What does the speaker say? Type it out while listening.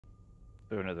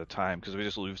doing it at a time, because we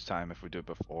just lose time if we do it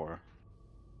before.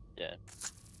 Yeah.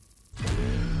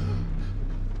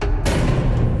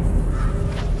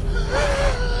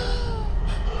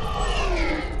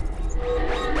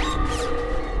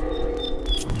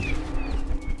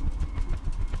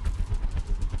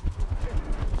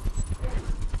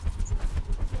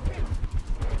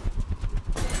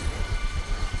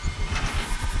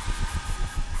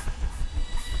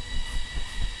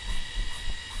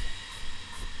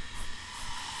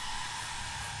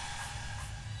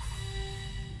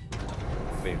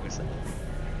 Wait a second.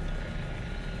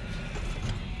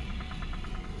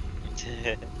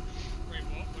 Wait,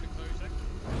 what? What did Chloe say?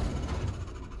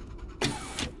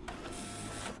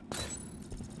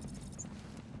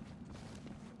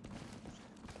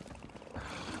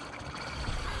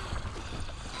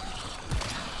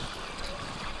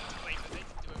 Wait, but they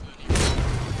didn't do it earlier.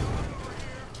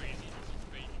 Wait, is he just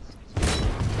beats?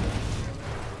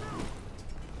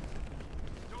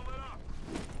 Don't let up!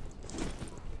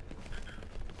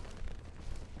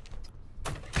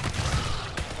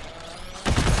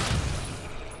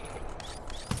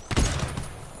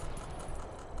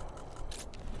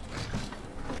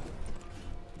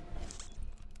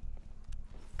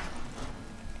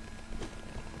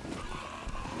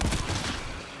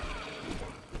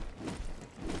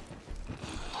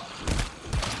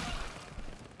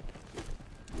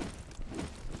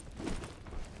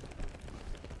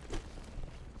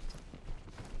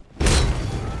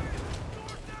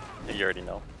 You already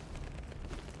know. Oh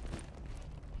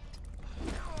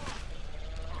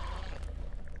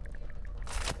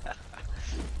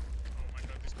my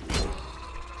god, this could be...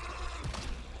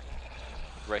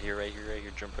 Right here, right here, right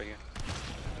here. Jump right here.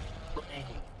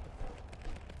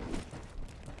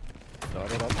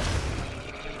 Dot it up.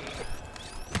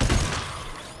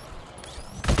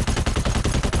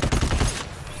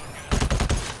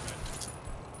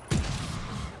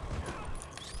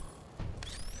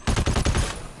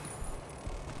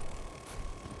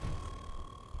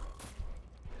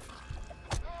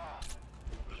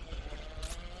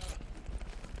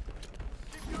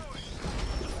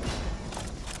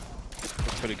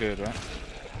 That's pretty good, right?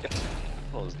 Yep.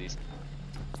 Close these.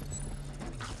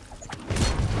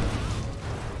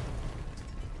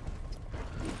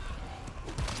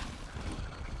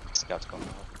 Scouts going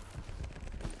out.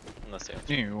 Unless they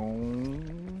actually...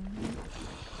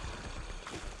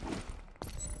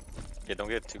 Yeah, don't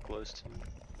get too close to me.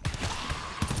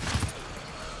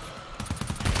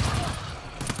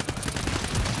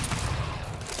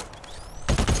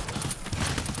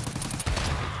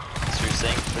 So you're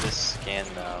saying for this scan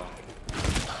now,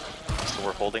 so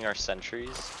we're holding our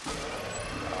sentries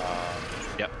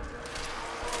Yep.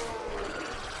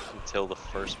 until the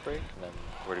first break, and then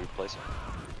where do we place them?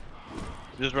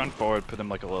 Just run forward, put them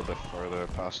like a little bit further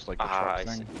past like the truck I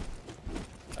thing.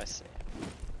 see. I see.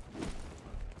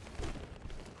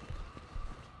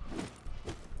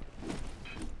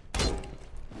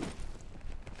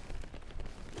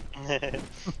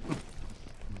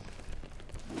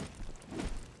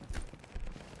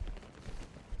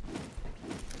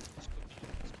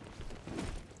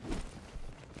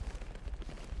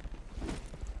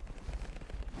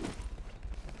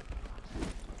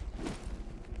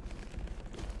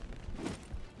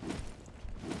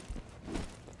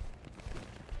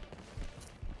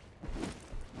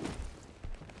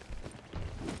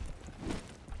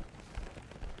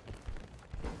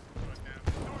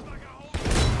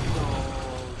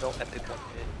 Don't epic one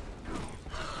hit.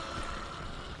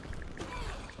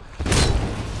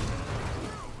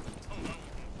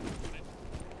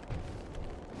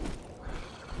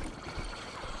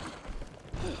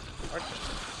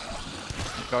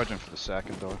 Charging for the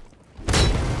second door.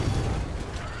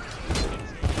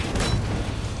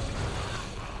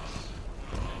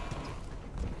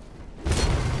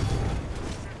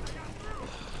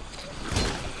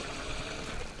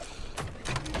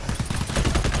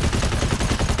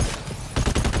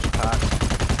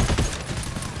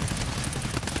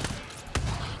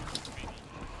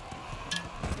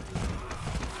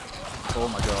 Oh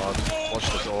my god, watch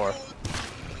the door.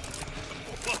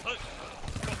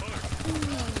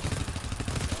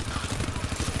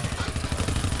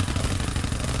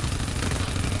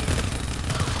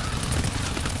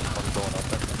 I'm going up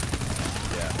there.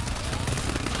 Yeah.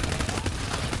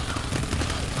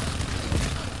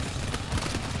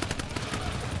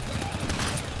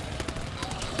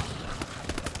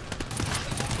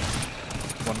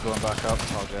 One going back up,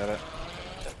 I'll get it.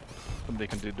 Somebody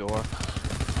can do door.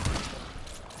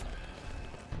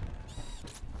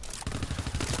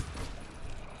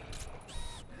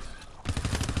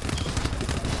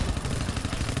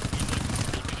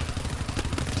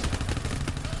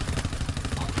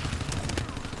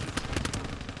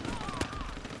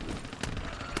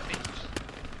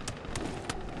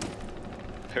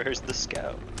 There's the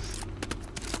scout.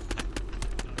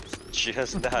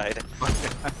 Just died.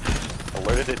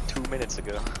 Alerted it 2 minutes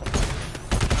ago. I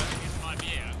think it might be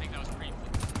it. I think that was pretty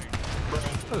quick.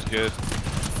 That was good.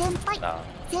 Nah.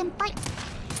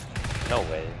 No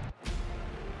way.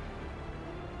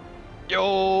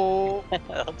 Yo!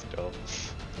 Let's go.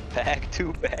 Back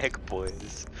to back,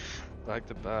 boys. Back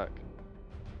to back.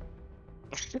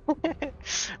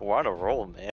 We're on a roll, man.